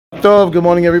Good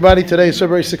morning, everybody. Today is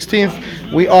February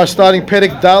 16th. We are starting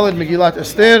Perek Daled, Megilat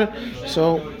Esther.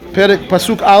 So,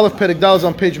 Pasuk Aleph, Perek Daled is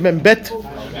on page Membet.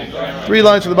 3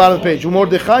 lines to the bottom of the page.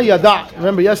 Mordechai Yada.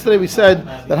 Remember, yesterday we said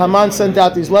that Haman sent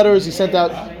out these letters. He sent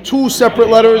out 2 separate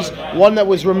letters, one that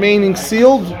was remaining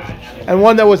sealed and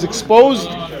one that was exposed.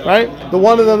 Right? The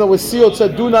one of them that was sealed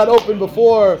said, "Do not open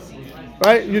before."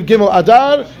 Right? Yud Gimel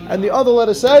Adar, and the other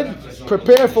letter said,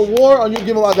 "Prepare for war on Yud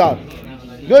Gimel Adar."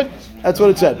 Good. That's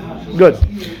what it said. Good.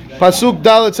 Pasuk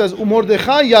Dalet says,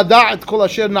 "Mordechai yada et kol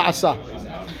asher na'asa."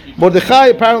 Mordechai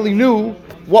apparently knew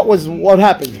what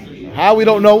happened. How, we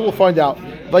don't know. We'll find out.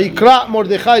 Vayikra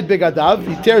Mordechai begadav.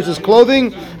 He tears his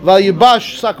clothing.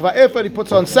 Vayibash sak va'efer. He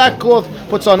puts on sackcloth,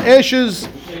 puts on ashes.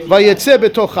 Vayetze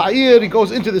betoch ha'ir. He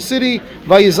goes into the city.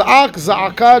 Vayizak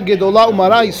za'aka gedola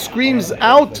umara. He screams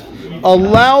out a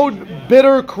loud,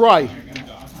 bitter cry.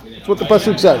 That's what the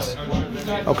pasuk says.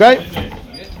 Okay.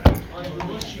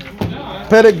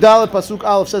 Perek Dalet Pasuk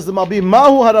Aleph says the malbim,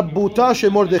 Mahu harabuta she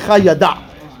Mordechai yada.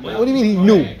 What do you mean he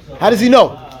knew? How does he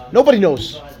know? Nobody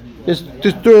knows.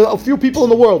 There are a few people in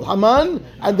the world, Haman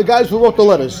and the guys who wrote the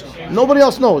letters. Nobody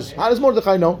else knows. How does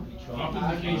Mordechai know?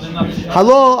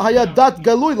 Halo hayadat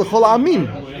galui l'chol amim.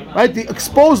 Right? The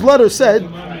exposed letter said,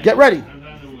 get ready.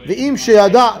 Ve'im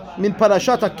sheyada min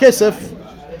parashat hakesef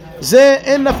ze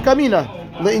en nafkamina.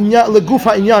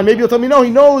 Maybe you'll tell me, no,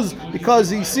 he knows because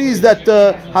he sees that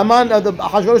Haman, the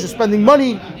Hashgarosh is spending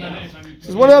money. He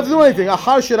says, what do I have to do anything?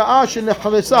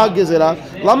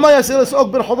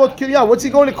 What's he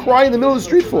going to cry in the middle of the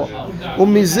street for?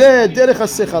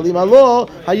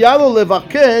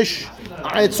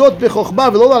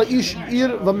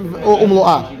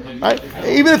 Right?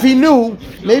 Even if he knew,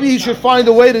 maybe he should find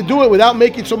a way to do it without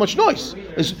making so much noise.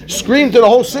 Scream to the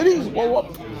whole city?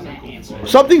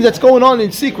 Something that's going on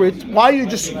in secret, why are you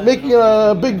just making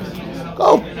a big...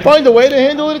 Go find a way to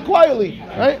handle it quietly,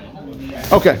 right?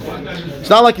 Okay. It's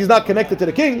not like he's not connected to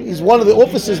the king. He's one of the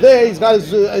officers there. He's got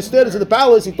his status in the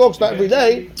palace. He talks to every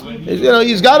day.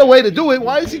 He's got a way to do it.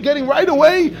 Why is he getting right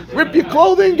away? Rip your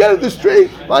clothing, get in the street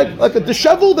like a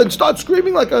disheveled and start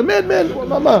screaming like a madman?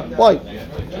 Mama, why?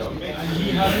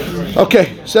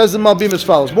 Okay. Says the malbim as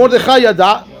follows. Mordechai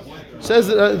Yada says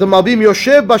the malbim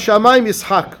Yoshev Bashamayim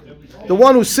Yishak. The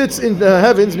one who sits in the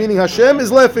heavens, meaning Hashem,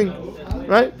 is laughing,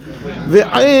 right?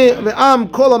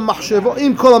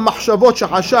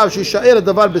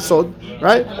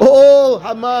 Right? All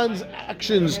Haman's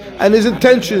actions and his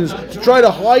intentions to try to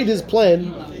hide his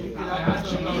plan.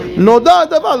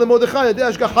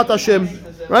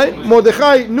 Right?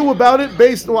 Mordechai knew about it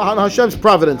based on Hashem's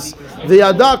providence.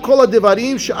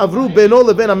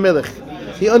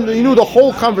 He knew the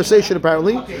whole conversation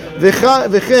apparently. Which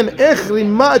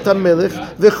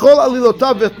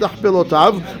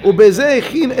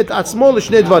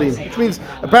means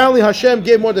apparently Hashem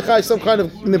gave Mordechai some kind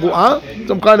of nebu'ah,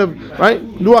 some kind of, right,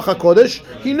 Ruach HaKodesh.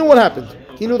 He knew what happened.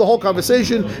 He knew the whole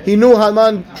conversation. He knew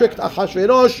Haman tricked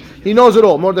Achashverosh. He knows it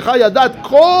all. Mordechai yadat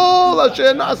kol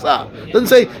asher nasa. Doesn't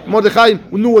say Mordechai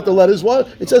knew what the letters were.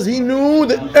 It says he knew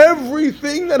that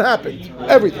everything that happened.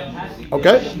 Everything.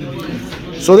 Okay?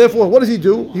 So therefore, what does he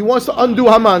do? He wants to undo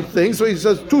Haman things. So he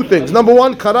says 2 things. Number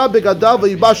 1, kara begadav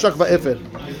v'yibashak va'efer.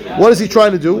 What is he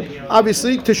trying to do?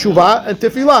 Obviously, teshuvah and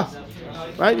tefillah.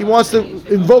 Right? He wants to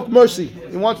invoke mercy.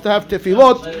 He wants to have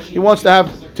tefillot. He wants to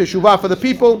have teshuvah for the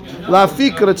people.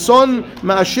 La'afik retzon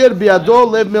ma'asher biado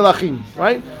lev melachim.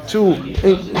 Right? To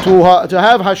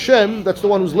have Hashem, that's the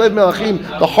one who's lev melachim,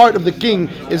 the heart of the king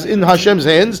is in Hashem's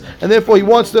hands, and therefore he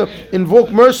wants to invoke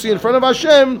mercy in front of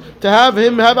Hashem to have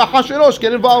him have a Hashverosh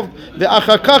get involved.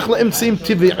 After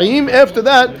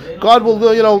that, God will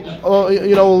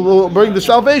will bring the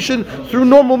salvation through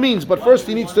normal means, but first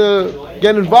he needs to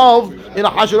get involved in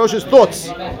Hashverosh's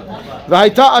thoughts.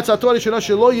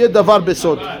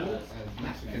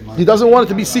 He doesn't want it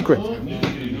to be secret.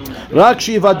 רק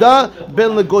שיוודע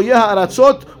בין לגויי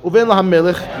הארצות ובין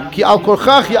להמלך, כי על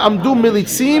כורכך יעמדו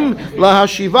מליצים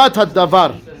להשיבת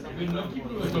הדבר.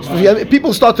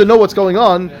 People start to know what's going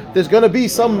on. There's going to be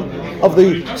some of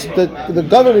the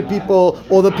government people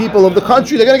or the people of the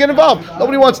country. They're going to get involved.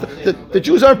 Nobody wants the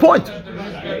Jews are on point,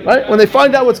 right? When they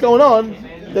find out what's going on,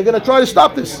 they're going to try to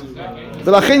stop this.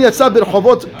 ולכן יצא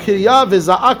ברחובות קריה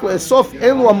וזעק לאסוף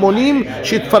אלו המונים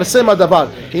שיתפרסם הדבר.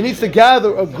 He needs to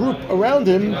gather a group around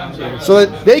him so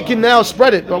that they can now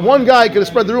spread it. But one guy could have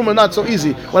spread the rumor, not so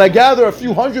easy. When I gather a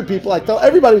few hundred people, I tell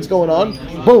everybody what's going on,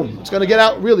 boom, it's going to get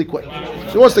out really quick.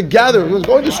 So he wants to gather, he wants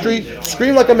to go in the street,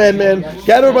 scream like a madman,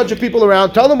 gather a bunch of people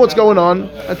around, tell them what's going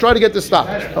on, and try to get this stopped.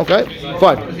 Okay?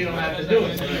 Fine.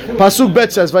 Pasuk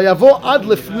Bet says, Vayavo ad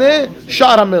lifnei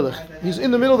sha'ar hamelech. He's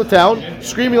in the middle of the town,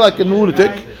 screaming like a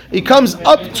lunatic. He comes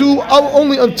up to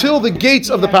only until the gates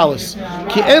of the palace.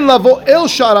 Ki en lavo el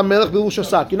shar hamelech b'lush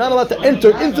hasak. You're not allowed to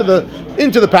enter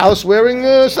into the palace wearing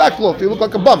sackcloth. You look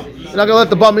like a bum. You're not going to let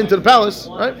the bum into the palace,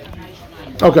 right?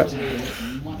 Okay.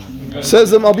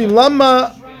 Says the malbim,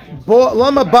 lama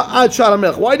ba'ad shar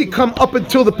hamelech. Why did he come up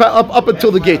until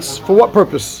the gates? For what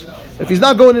purpose? If he's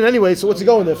not going in anyway, so what's he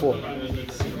going there for?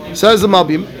 Says the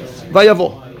malbim,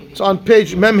 vayavo. So on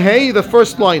page Memhei, the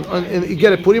first line, you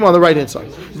get it, put him on the right hand side.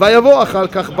 Vayavo achar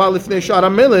kach ba lifnei shar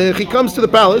hamelech. He comes to the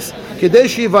palace. Kedei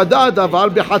shivada davar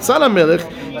b'chatzar hamelech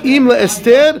im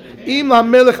leEsther im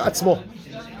lamelech atzmo.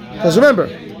 Because remember,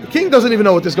 the king doesn't even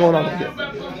know what is going on here,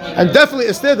 and definitely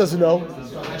Esther doesn't know.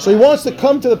 So he wants to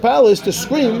come to the palace to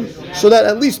scream, so that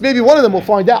at least maybe one of them will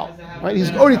find out. Right? He's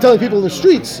already telling people in the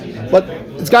streets, but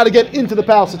it's got to get into the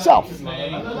palace itself.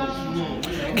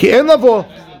 Ki en lavo.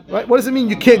 Right? What does it mean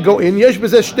you can't go in? Yesh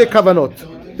b'zeh shte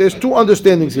kavanot. There's two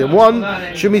understandings here. One,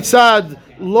 shemitzad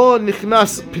lo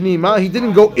nichnas pnima. He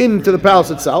didn't go into the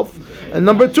palace itself. And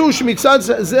number two, shemitzad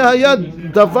zeh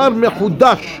hayad davar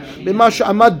mechudash b'ma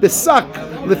she'amad besak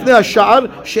lifnei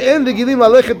hasha'ar she'en regilim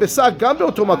lalechet besak gam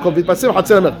be'oto makom v'yitpatzem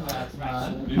chatzer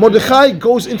hamelech. Mordechai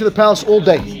goes into the palace all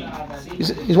day.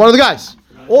 He's one of the guys.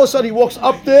 All of a sudden he walks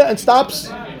up there and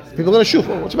stops. People are going to shoot.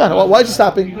 What's the matter? Why is he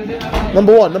stopping?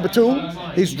 Number one. Number two,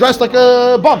 he's dressed like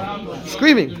a bum,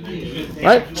 screaming.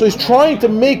 Right? So he's trying to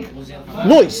make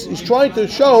noise. He's trying to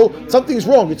show something's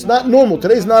wrong. It's not normal.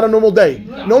 Today's not a normal day.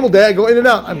 Normal day, I go in and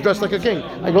out. I'm dressed like a king.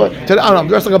 I go today. I'm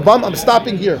dressed like a bum. I'm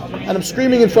stopping here and I'm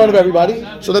screaming in front of everybody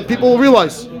so that people will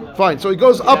realize. Fine. So he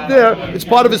goes up there. It's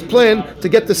part of his plan to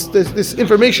get this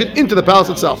information into the palace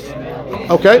itself.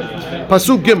 Okay?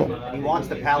 Pasuk Gimel. He wants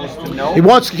the palace to know. He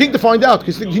wants the king to find out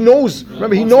because he knows.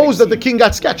 Remember, he knows that the king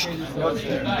got sketched.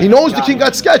 He knows the king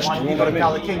got sketched. You go to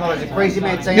tell the king, oh, there's a crazy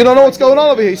man saying. You don't know what's going on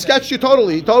over here. He sketched you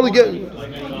totally. He totally get.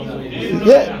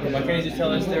 Yeah. Why can't he just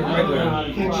tell us they're regular?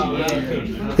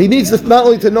 He needs this not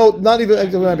only to know, not even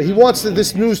remember. He wants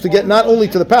this news to get not only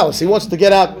to the palace. He wants to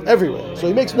get out everywhere. So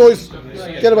he makes noise.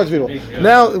 Get a bunch of people.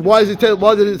 Now, why did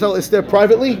he tell Esther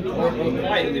privately?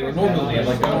 Quietly or normally,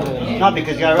 like Not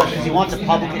because he wants a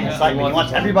public incitement. He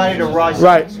wants everybody to rise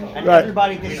Right. up and Right.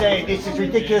 everybody to say this is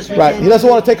ridiculous. Right. He doesn't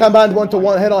want to take Haman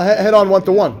one-to-one, head on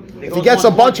one-to-one. If he gets a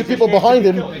bunch of people behind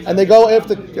him and they go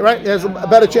after, right, he has a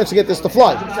better chance to get this to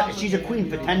fly. She's a queen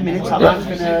for 10 minutes. I'm not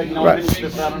going to, Right. finish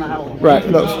this. I don't know how long. Right.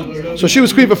 No. So she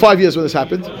was queen for 5 years when this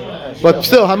happened, but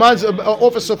still, Haman's an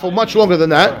officer for much longer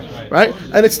than that, right?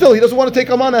 And it's still, he doesn't want to take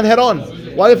Haman and head on.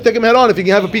 Why do you have to take him head on if he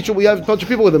can have we have a bunch of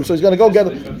people with him? So he's going to go get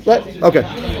him, right? Okay,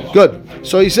 good.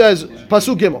 So he says,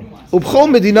 Pasuk Gimel, Ubchol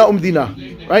Medina Umdina,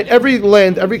 right? Every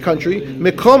land, every country,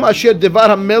 Mekom Asher Devar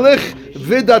HaMelech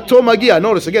Vidato Magia.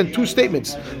 Notice again, two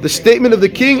statements: the statement of the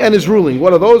king and his ruling.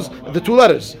 What are those? The two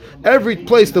letters. Every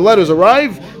place the letters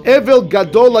arrive, Evel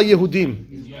Gadol LaYehudim.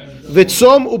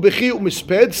 Vitzom ubechi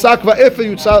umisped sakva efe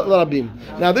yutzal Rabim.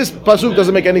 Now this pasuk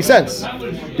doesn't make any sense,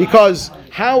 because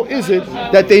how is it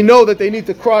that they know that they need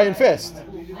to cry and fast?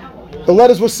 The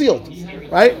letters were sealed,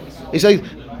 right? He says,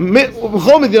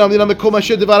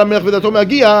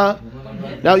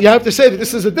 now you have to say that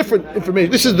this is a different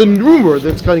information. This is the rumor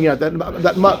that's coming out that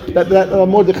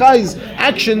Mordechai's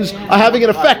actions are having an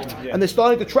effect, and they're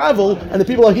starting to travel, and the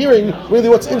people are hearing really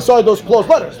what's inside those closed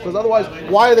letters. Because otherwise,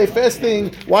 why are they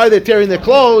fasting? Why are they tearing their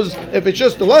clothes? If it's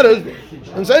just the letters, it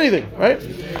doesn't say anything, right?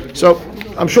 So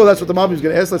I'm sure that's what the malbim is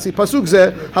going to ask. Let's see. Pasuk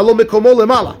zeh halo mekomo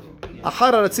lemala. Right.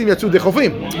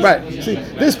 See,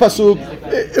 this pasuk,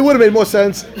 it would have made more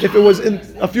sense if it was in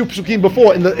a few pasukim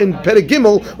before in Perek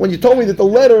Gimel when you told me that the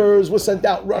letters were sent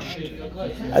out rushed,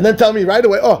 and then tell me right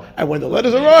away, oh, and when the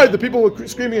letters arrived, the people were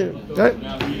screaming. Right?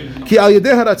 Ki al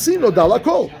yedei haratzim nodal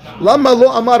hakol. Lama lo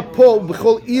amar po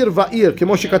b'chol ir va'ir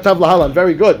kemo shekatav lahalan.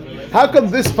 Very good. How come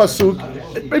this pasuk?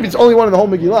 Maybe it's only one in the whole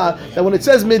Megillah that when it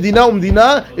says Medina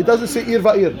Umdina, it doesn't say ir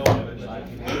va'ir.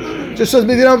 It just says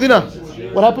Medina Umdina.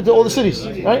 What happened to all the cities,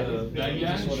 right?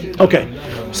 Okay,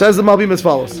 says the malbim as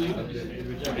follows.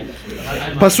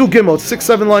 Pasuk Gimel,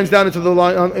 6-7 lines down into the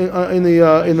line in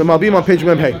the malbim on page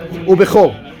Memhei.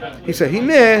 Ubechol, he said,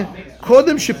 Hine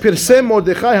kodem shepirsem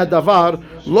Mordechai hadavar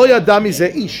lo yada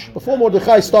mizeh ish. Before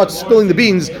Mordechai starts spilling the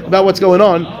beans about what's going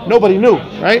on, nobody knew,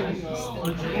 right?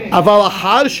 Aval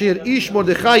achar sheir ish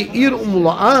Mordechai ir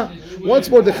umula'ah. Once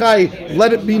Mordechai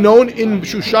let it be known in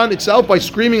Shushan itself by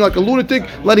screaming like a lunatic,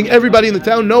 letting everybody in the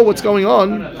town know what's going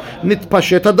on,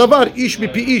 nitpashet hadavar ish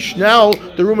mipi ish. Now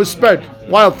the rumors spread,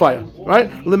 wildfire, right?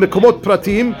 Lemekomot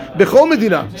pratim bechol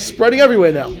medina, spreading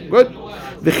everywhere now. Good.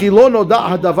 The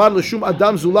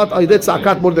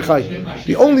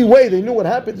only way they knew what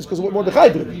happened is because of what Mordechai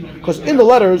did. Because in the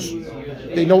letters,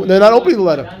 They know they're not opening the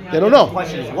letter. They don't know. The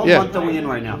question is, what Yeah. month are we in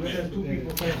right now?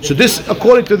 So this,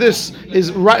 according to this,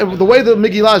 is right. The way the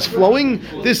Megillah is flowing,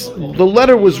 the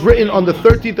letter was written on the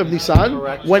 13th of Nisan,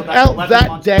 Correct. went So that's out 11 that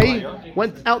months day,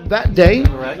 prior.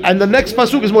 Correct. and the next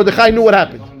pasuk is Mordechai knew what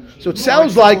happened. So it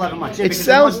sounds Or it's like 11 months. Yeah, it because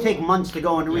sounds. It must take months to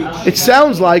go and reach. It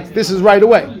sounds like this is right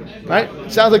away, right?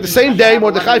 It sounds like the same day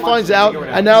Mordechai finds out,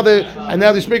 and now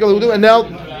they sprinkle the wudu, and now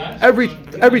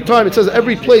every time it says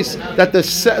every place that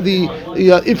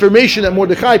the information that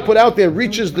Mordechai put out there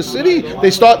reaches the city, they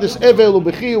start this evel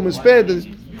ubechi umisped.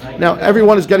 Now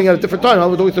everyone is getting at a different time. I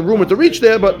don't know if the rumor to reach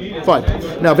there, but fine.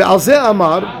 Now ve'alzeh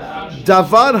amar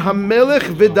davar hamelech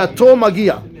v'dato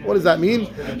magia. What does that mean?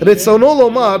 רצונו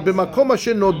לומר במקום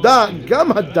אשר נודע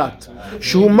גם הדת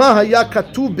שהוא מה היה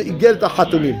כתוב באיגרת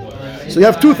החתומים. So you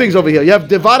have two things over here. You have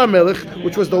Devar HaMelech,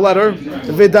 which was the letter,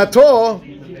 Vedato,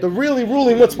 the really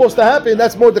ruling what's supposed to happen,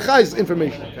 that's Mordechai's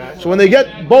information. So when they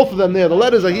get both of them there, the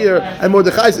letters are here, and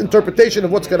Mordechai's interpretation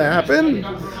of what's going to happen.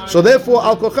 So therefore,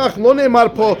 Al Kochach lo ne'emar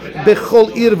po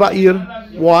bechol ir va'ir.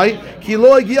 Why? כי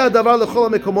לא הגיע הדבר לכל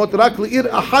המקומות, רק לעיר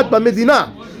אחת במדינה.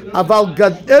 אבל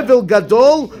אבל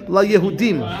גדול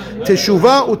ליהודים,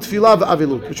 תשובה ותפילה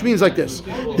ואבלות. Which means like this.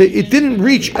 It didn't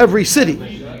reach every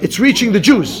city. It's reaching the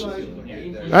Jews.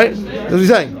 Right? That's what he's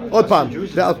saying. עוד פעם.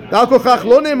 ועל כוכך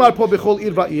לא נאמר פה בכל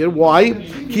עיר ועיר. Why?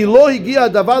 כי לא הגיע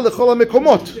הדבר לכל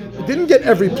המקומות. It didn't get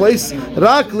every place.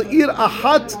 רק לעיר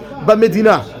אחת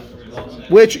במדינה.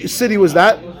 Which city was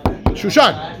that?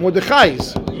 Shushan.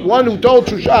 Mordechai's. One who told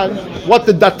Shushan what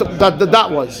the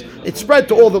dot was. It spread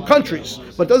to all the countries,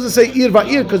 but it doesn't say Ir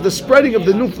Va'ir because the spreading of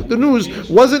the news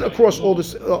wasn't across all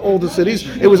the cities.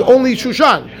 It was only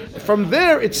Shushan. From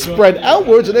there, it spread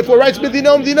outwards, and therefore it writes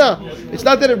Medina Medina. It's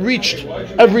not that it reached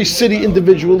every city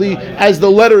individually, as the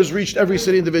letters reached every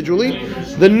city individually.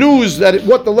 The news that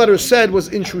what the letter said was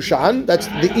in Shushan. That's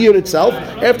the Ir itself.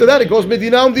 After that, it goes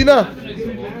Medina Medina.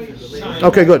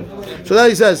 Okay, good. So then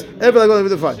he says,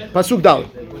 Pasuk Dal.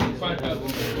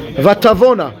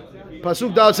 Vatavona.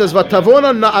 Pasuk Dal says,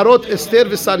 Vatavona na'arot Esther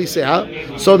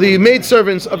v'sariseha. So the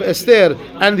maidservants of Esther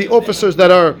and the officers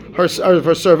that are her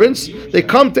servants, they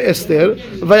come to Esther.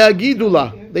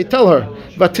 Vayagidula. They tell her,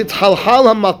 Vatithalhal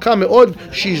hamalka me'od.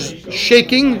 She's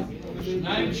shaking.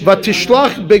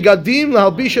 Vatishlach begadim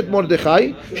lahalbish et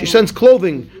Mordechai. She sends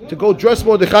clothing to go dress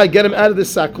Mordechai, get him out of the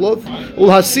sackcloth.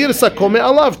 Ulhasir sakome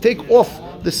alav. Take off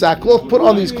the sackcloth, put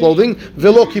on these clothing.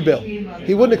 Velo kibel.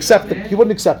 He wouldn't accept it. He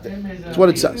wouldn't accept it. That's what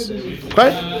it says.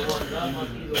 Okay?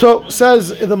 So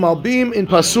says in the malbim in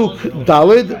pasuk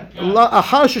dalid,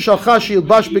 Ahar sheshalcha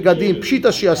sheyilbash begadim pshita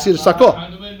sheyasir sako.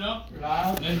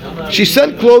 She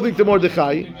sent clothing to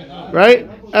Mordechai, right?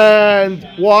 And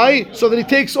why? So that he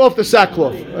takes off the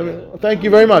sackcloth. I mean, thank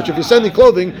you very much. If you're sending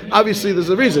clothing, obviously there's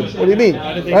a reason. What do you mean?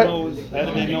 How do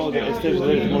they know that Esther's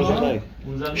related to Mordechai?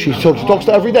 She talks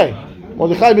to every day.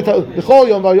 Mordechai b'chol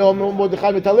yom v'yom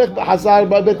Mordechai mitalech b'chazar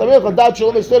b'beit hamilch adat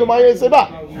shalom Esther u'ma'ayeh seba.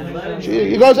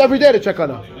 He goes every day to check on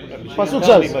her. Pasuk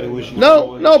says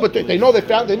no, but they know they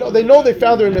found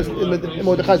her in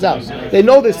Mordechai's house. They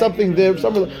know there's something there,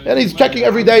 and he's checking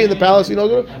every day in the palace.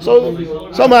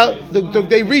 So somehow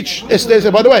they reach Esther.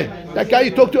 Say, by the way, that guy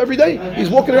you talk to every day, he's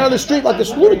walking around the street like a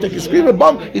lunatic. He's screaming,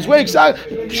 bum. He's way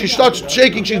excited. She starts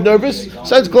shaking. She's nervous.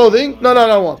 Sends clothing. No,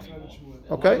 I want.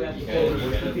 Okay?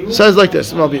 Says like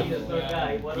this.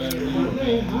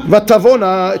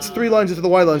 Vatavona, it's 3 lines into the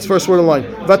white lines. First word of the line.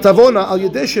 Vatavona al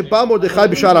yedei sheba Mordechai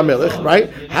b'shar hamelech.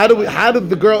 Right? How did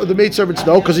the maidservants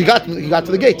know? Because he got to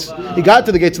the gates. He got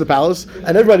to the gates of the palace,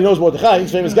 and everybody knows Mordechai. He's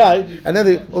a famous guy. And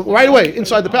then right away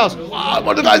inside the palace,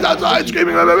 Mordechai's outside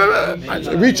screaming.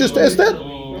 It reaches to Esther.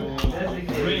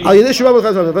 Al yedei sheba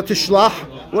Mordechai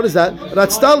v'tishlach. What is that?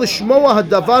 Ratzta lishmoa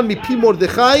hadavar mipi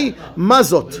Mordechai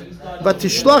mazot.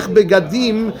 ותשלח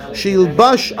בגדים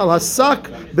שילבש על השק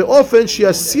באופן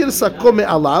שיסיר שקו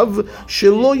מעליו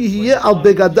שלא יהיה על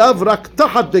בגדיו רק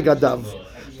תחת בגדיו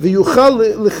ויוכל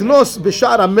לכנוס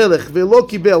בשער המלך ולא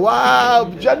קיבל. וואו,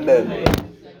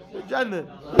 Jannah.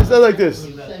 He said like this.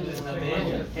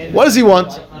 What does he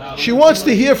want? She wants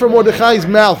to hear from Mordechai's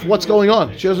mouth what's going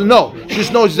on. She doesn't know. She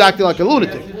just knows he's acting like a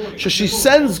lunatic. So she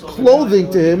sends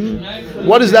clothing to him.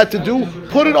 What is that to do?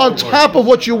 Put it on top of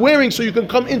what you're wearing so you can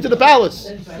come into the palace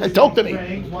and talk to me.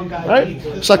 Right?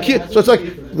 So it's like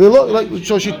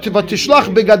so she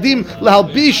tishlach begadim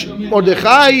lahalbish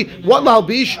Mordechai. What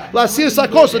lahalbish? Lasir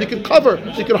sakos, so he can cover,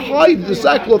 so he can hide the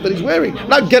sackcloth that he's wearing.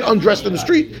 Not get undressed in the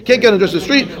street. Can't get undressed in the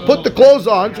street. Put the clothes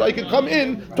on so I can come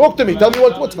in, talk to me, tell me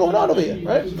what's going on over here.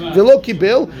 Right? Velo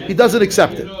kibel, he doesn't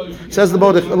accept it. Says the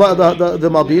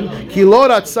malbim. Ki lo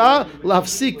ratza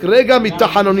lafsik rega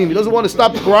mitahanonim. He doesn't want to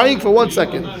stop crying for 1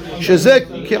 second. Shezek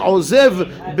ke'ozev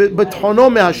betchono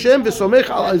meHashem v'somech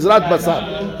al izrat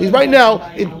basar. He's right now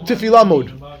in tefillah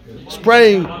mode. He's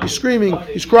praying, he's screaming,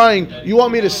 he's crying. You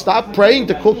want me to stop praying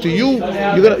to cook to you?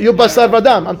 You're basar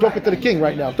vadam. I'm talking to the king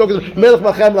right now. I'm talking to Melech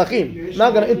Malchei Malachim. Now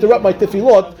I'm going to interrupt my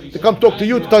tefillot to come talk to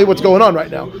you to tell you what's going on right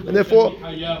now. And therefore,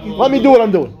 let me do what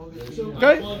I'm doing.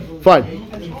 Okay? Fine.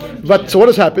 But so what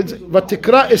has happened?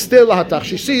 Vatikra Esther lahatach.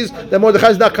 She sees that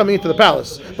Mordechai is not coming into the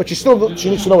palace, but she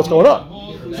needs to know what's going on.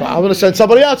 So I'm going to send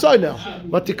somebody outside now.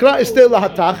 Vatikra Esther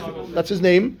lahatach. That's his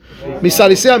name.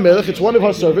 Misarisei Melech. It's one of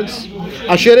her servants.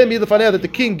 Asherem milefaneh, that the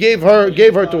king gave her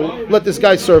to let this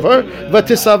guy serve her.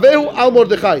 Vatisavehu al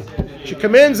Mordechai. She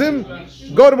commands him,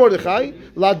 go to Mordechai.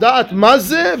 Ladaat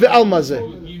mazeh ve'al mazeh.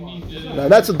 Now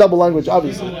that's a double language,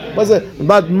 obviously. Mazeh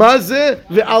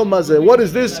ve'al mazeh. What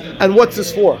is this and what's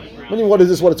this for? What is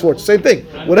this? What it's for? It's the same thing.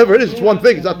 Whatever it is, it's one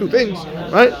thing. It's not two things,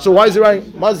 right? So why is he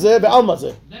writing mazeh ve'al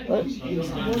mazeh?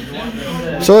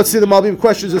 Right? So let's see the malbim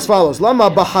questions as follows. Lama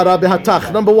bahara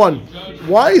behatach. Number 1,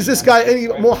 why is this guy any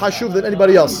more hashuv than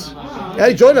anybody else?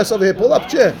 Hey, join us over here. Pull up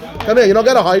chair. Come here. You don't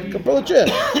gotta hide. Come pull a chair.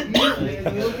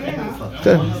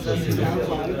 Okay.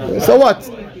 So what?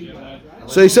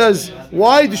 So he says,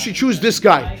 why did she choose this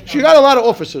guy? She got a lot of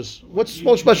officers. What's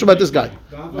so special about this guy?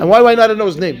 And why do I not know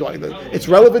his name? It's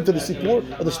relevant to the Sipur,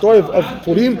 or the story of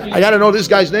Purim. I gotta know this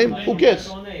guy's name. Who cares?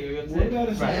 Right,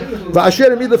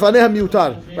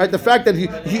 the fact that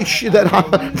that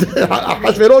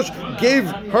Hashverosh gave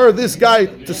her this guy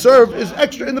to serve is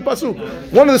extra in the pasuk.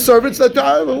 One of the servants that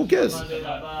who cares?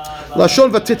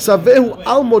 Lashon v'titzavehu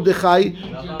al Mordechai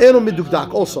eno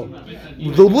midukdak. Also,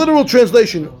 the literal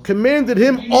translation commanded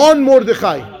him on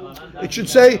Mordechai. It should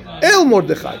say El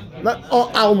Mordechai, not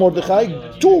Al Mordechai,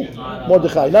 to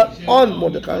Mordechai, not on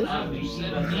Mordechai.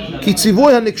 כי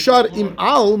ציווי הנקשר עם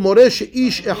על מורה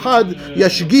שאיש אחד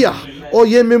ישגיח או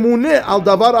יהיה ממונה על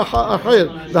דבר אחר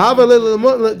והבה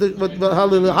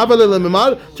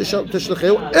לממר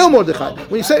תשלחהו אל מרדכי.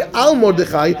 When you say al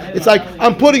Mordechai, it's like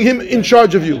I'm putting him in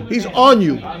charge of you. He's on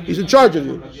you. He's in charge of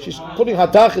you. She's putting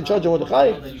Hatach in charge of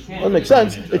Mordechai. That makes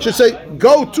sense. It should say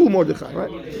go to Mordechai,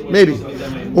 right? Maybe.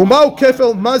 Umau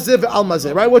kefel mazeh ve'al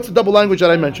mazeh, right? What's the double language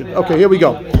that I mentioned? Okay, here we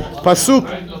go. Pasuk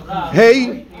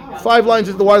Hey, 5 lines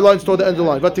into the wide lines toward the end of the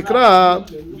line. Vatikra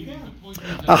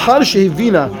Achar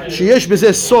shehivina sheyesh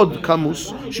bezeh sod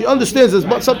kamus. She understands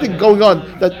there's something going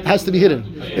on that has to be hidden.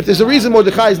 If there's a reason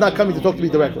Mordechai is not coming to talk to me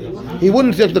directly, he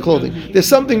wouldn't take the clothing. There's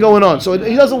something going on. So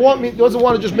he doesn't want me. He doesn't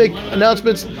want to just make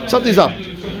announcements. Something's up.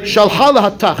 Shalha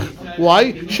lahatach.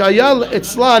 Why? Shayal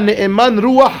etzla ne'eman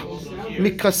ruach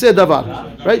mikaseh davar.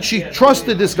 Right? She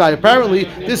trusted this guy. Apparently,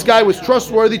 this guy was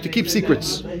trustworthy to keep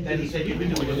secrets.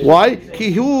 Why?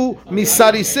 Kihu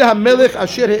misarisei hamelech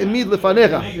asher he'emid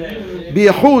lefanecha.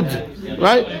 Biyahud,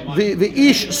 right? The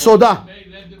ish soda.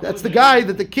 That's the guy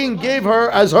that the king gave her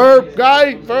as her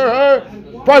guy for her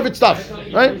private stuff,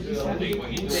 right?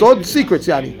 Sod secrets,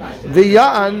 yani.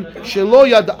 V'ya'an shelo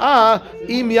yad'a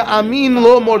im ya'amin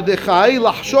lo Mordechai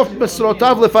lachshof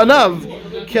mesrotav lefanav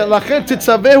לכן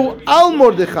תצווהו על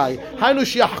מרדכי, היינו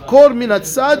שיחקור מן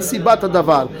הצד סיבת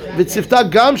הדבר, וצוותה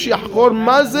גם שיחקור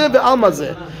מה זה ועל מה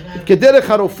זה. כדרך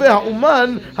הרופא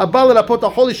האומן הבא לרפות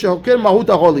החולי שחוקר מהות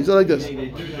החולי. So like this.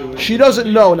 She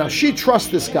doesn't know. Now she trusts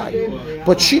this guy,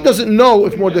 but she doesn't know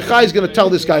if Mordechai is going to tell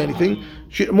this guy anything.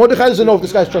 Mordechai doesn't know if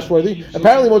this guy's trustworthy.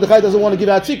 Apparently Mordechai doesn't want to give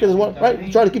out secrets,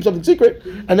 right? Try to keep something secret.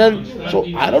 And then, so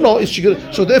I don't know, is she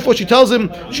gonna, so therefore she tells him,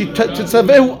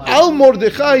 Tzavehu al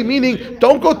Mordechai, meaning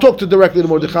don't go talk directly to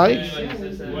Mordechai.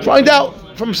 Find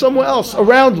out from somewhere else,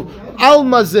 around al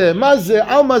mazeh,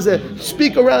 al mazeh.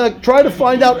 Speak around, like, try to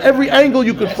find out every angle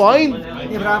you could find.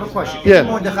 Yeah, but I have a question. Yeah. Is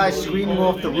Mordechai screaming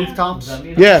off the rooftops?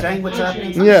 Yeah. Saying what's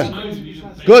happening? Yeah.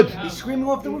 Good. He's screaming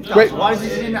off the rooftops. Great. Why is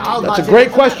he in al That's a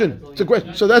great question.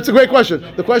 So that's a great question.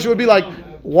 The question would be like,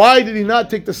 why did he not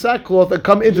take the sackcloth and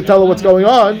come in to tell her what's going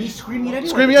on? He's screaming at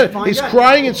it. He's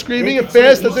crying and screaming and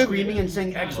fast. He's screaming and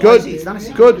saying X, Y, good. Z. It's not a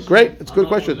secret. Good. Great. It's a good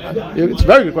question. It's a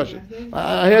very good question.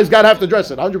 He's got to have to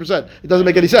address it 100%. It doesn't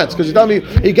make any sense because you tell me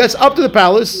he gets up to the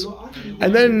palace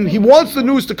and then he wants the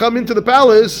news to come into the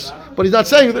palace, but he's not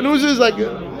saying the news is like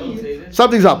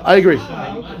something's up. I agree.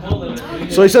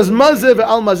 So he says, "Mazeh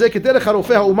ve'al mazeh kederech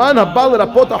harofeh ha'uman habal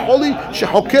rapot ha'choli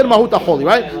shehoker mahut ha'choli."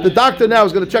 Right? The doctor now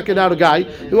is going to check it out. A guy,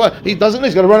 he doesn't.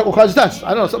 He's going to run a Uchaz test.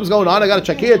 I don't know, something's going on. I got to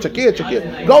check here.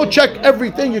 Go check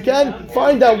everything you can.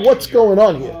 Find out what's going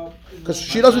on here. because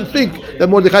she doesn't think that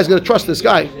Mordechai is going to trust this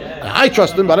guy. I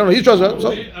trust him, but I don't know he trusts her.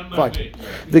 So fine.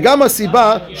 V'gam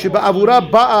hasiba sheba'avura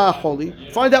ba'a holi.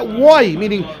 Find out why,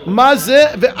 meaning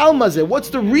mazeh ve'al mazeh. What's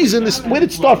the reason? Where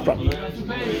did it start from?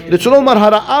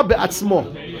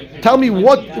 Tell me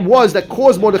what it was that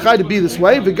caused Mordechai to be this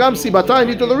way. V'gam sibata, I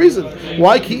need to know the reason.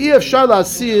 Why? Ki efshar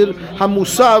la'asir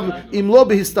hamusav im lo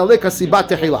behistalek hasibat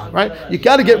tehila. Right? You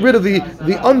got to get rid of the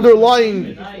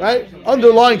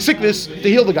underlying sickness to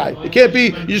heal the guy. It can't be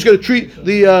you're just going to treat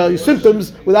the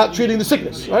symptoms without treating the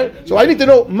sickness. Right? So I need to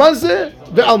know mazeh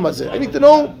ve'al mazeh. I need to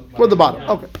know from the bottom.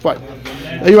 Okay, fine.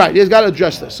 You're right. He's got to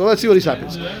address this. So let's see what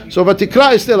happens. So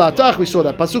Vatikra Esther Atach, we saw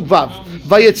that pasuk Vav.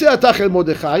 Vayetze Atach el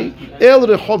Mordechai el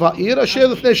rechov ha'ir asher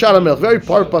lefnei shar hamelech. Very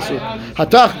part pasuk.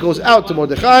 Hatach goes out to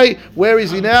Mordechai. Where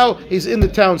is he now? He's in the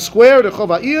town square. Rechov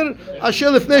ha'ir asher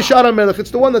lefnei shar hamelech.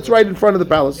 It's the one that's right in front of the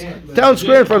palace. Town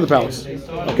square in front of the palace.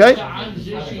 Okay.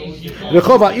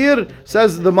 Rechov ha'ir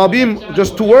says the malbim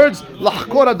just two words.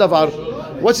 Lachkor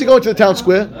hadavar. What's he going to the town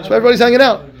square? That's where everybody's hanging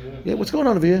out. Yeah, what's going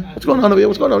on over here? What's going on over here?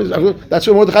 What's going on? That's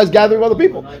where Mordechai's gathering other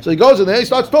people. So he goes in there, he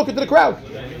starts talking to the crowd.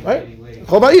 Right?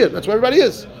 That's where everybody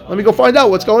is. Let me go find out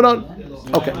what's going on.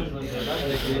 Okay.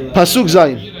 Pasuk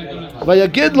Zayin.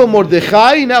 Vayagid lo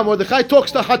Mordechai. Now Mordechai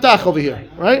talks to Hatach over here.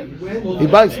 Right? He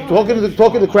talking to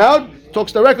the crowd,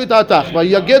 talks directly to Hatach.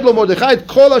 Vayagid lo Mordechai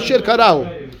kol asher karahu.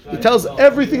 He tells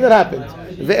everything that happened.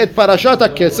 ואת פרשת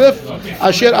הכסף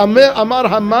אשר אמר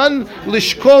המן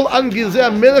לשקול על גזי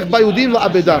המלך ביהודים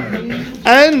לעבדם.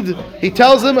 And he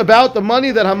tells him about the money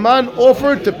that Haman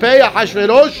offered to pay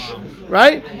Ahashverosh,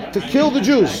 right, to kill the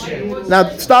Jews. Now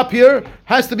stop here.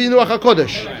 Has to be in Ruach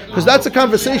HaKodesh, because that's a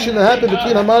conversation that happened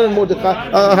between Haman and Mordechai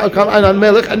and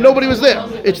Melech, and nobody was there.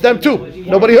 It's them too.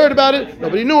 Nobody heard about it.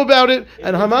 Nobody knew about it.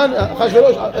 And Haman,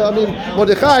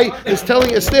 Mordechai is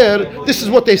telling Esther, this is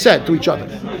what they said to each other.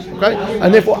 Okay,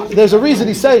 and therefore there's a reason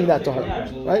he's saying that to her.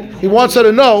 Right? He wants her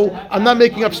to know I'm not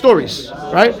making up stories.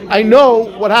 Right? I know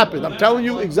what happened. I'm telling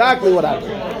you exactly what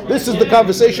happened. This is the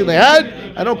conversation they had.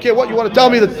 I don't care what you want to tell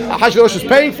me that Ahashverosh is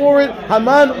paying for it.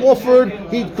 Haman offered.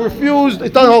 He refused.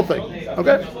 It's done the whole thing.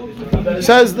 Okay?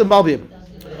 Says the malbim.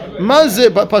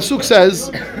 Pasuk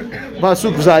says,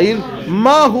 Pasuk Zayin,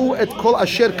 Mahu et kol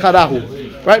asher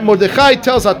karahu. Right? Mordechai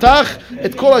tells Hatach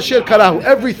et kol asher karahu,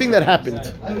 everything that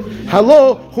happened.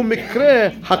 Halo hu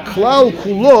mikre haklal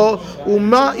kulo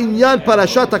uma inyan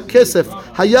parashat hakesef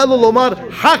haya lo lomar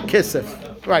hakesef.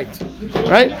 Right.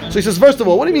 So he says, first of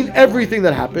all, what do you mean everything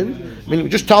that happened? I mean,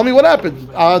 just tell me what happened.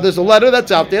 There's a letter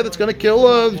that's out there that's going to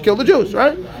kill the Jews,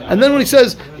 right? And then when he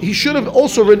says, he should have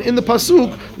also written in the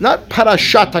pasuk, not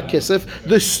parashat hakesef,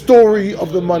 the story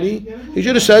of the money. He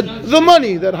should have said the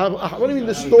money that. What do you mean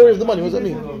the story of the money? What does that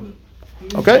mean?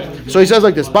 Okay, so he says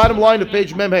like this. Bottom line of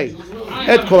page Mem Hey.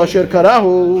 Et kol asher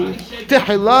karahu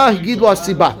tehillah gidlu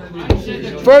asiba.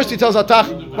 First, he tells Hatach,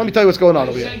 let me tell you what's going on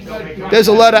over here. There's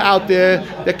a letter out there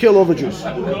that killed all the Jews.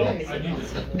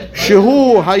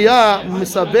 Shehu haya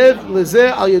misabev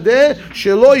lezeh al yedeh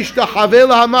shelo yishtachaveh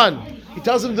lahaman. He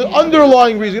tells him the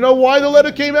underlying reason. You know why the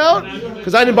letter came out?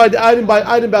 Because I didn't bow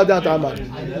down to Haman.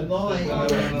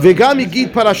 V'gam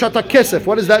yigid parashat hakesef.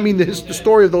 What does that mean? The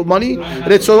story of the money.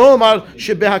 Retzono amar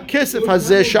shebehakesef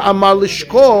hazeh she'amar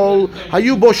lishkol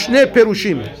hayu bo shnei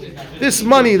perushim. This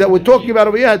money that we're talking about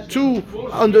over here had two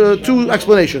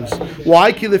explanations.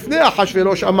 Why? Ki lifnei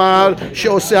Ahashverosh amar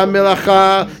she'oseh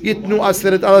hamelacha yitnu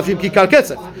 10,000 kikar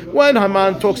kesef. When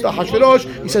Haman talks to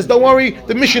Ahashverosh, he says, don't worry,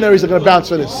 the missionaries are going to bounce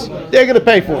for this. They're going to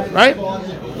pay for it, right?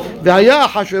 והיה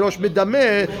אחשוורוש מדמה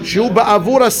שהוא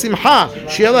בעבור השמחה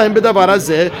שיהיה להם בדבר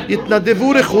הזה יתנדבו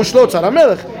רכוש לאוצר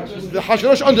המלך.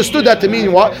 Hashverosh understood that to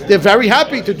mean what? They're very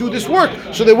happy to do this work,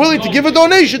 so they're willing to give a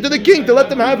donation to the king to let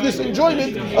them have this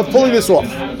enjoyment of pulling this off.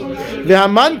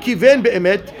 והמן כיוון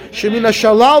באמת שמן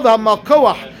השלל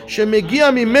והמלכוח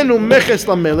שמגיע ממנו מכס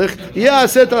למלך יהיה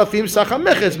 10,000 סך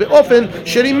המכס באופן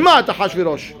שרימה את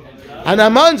אחשוורוש. And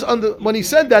Haman's when he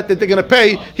said that they're going to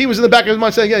pay, he was in the back of his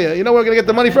mind saying, yeah, you know where we're going to get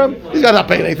the money from? These guys are not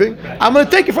paying anything. I'm going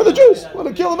to take it from the Jews. We're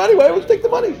going to kill them anyway. We'll take the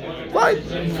money. Right?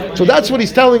 So that's what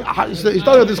he's telling. He's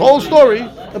telling this whole story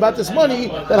about this money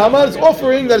that Haman's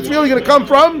offering, that it's really going to come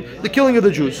from the killing of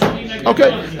the Jews.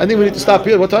 Okay? I think we need to stop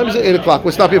here. What time is it? 8 o'clock.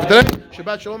 We'll stop here for today.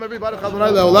 Shabbat Shalom, everybody.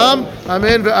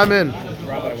 Amen. Amen.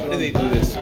 Rabbi, why do they do this?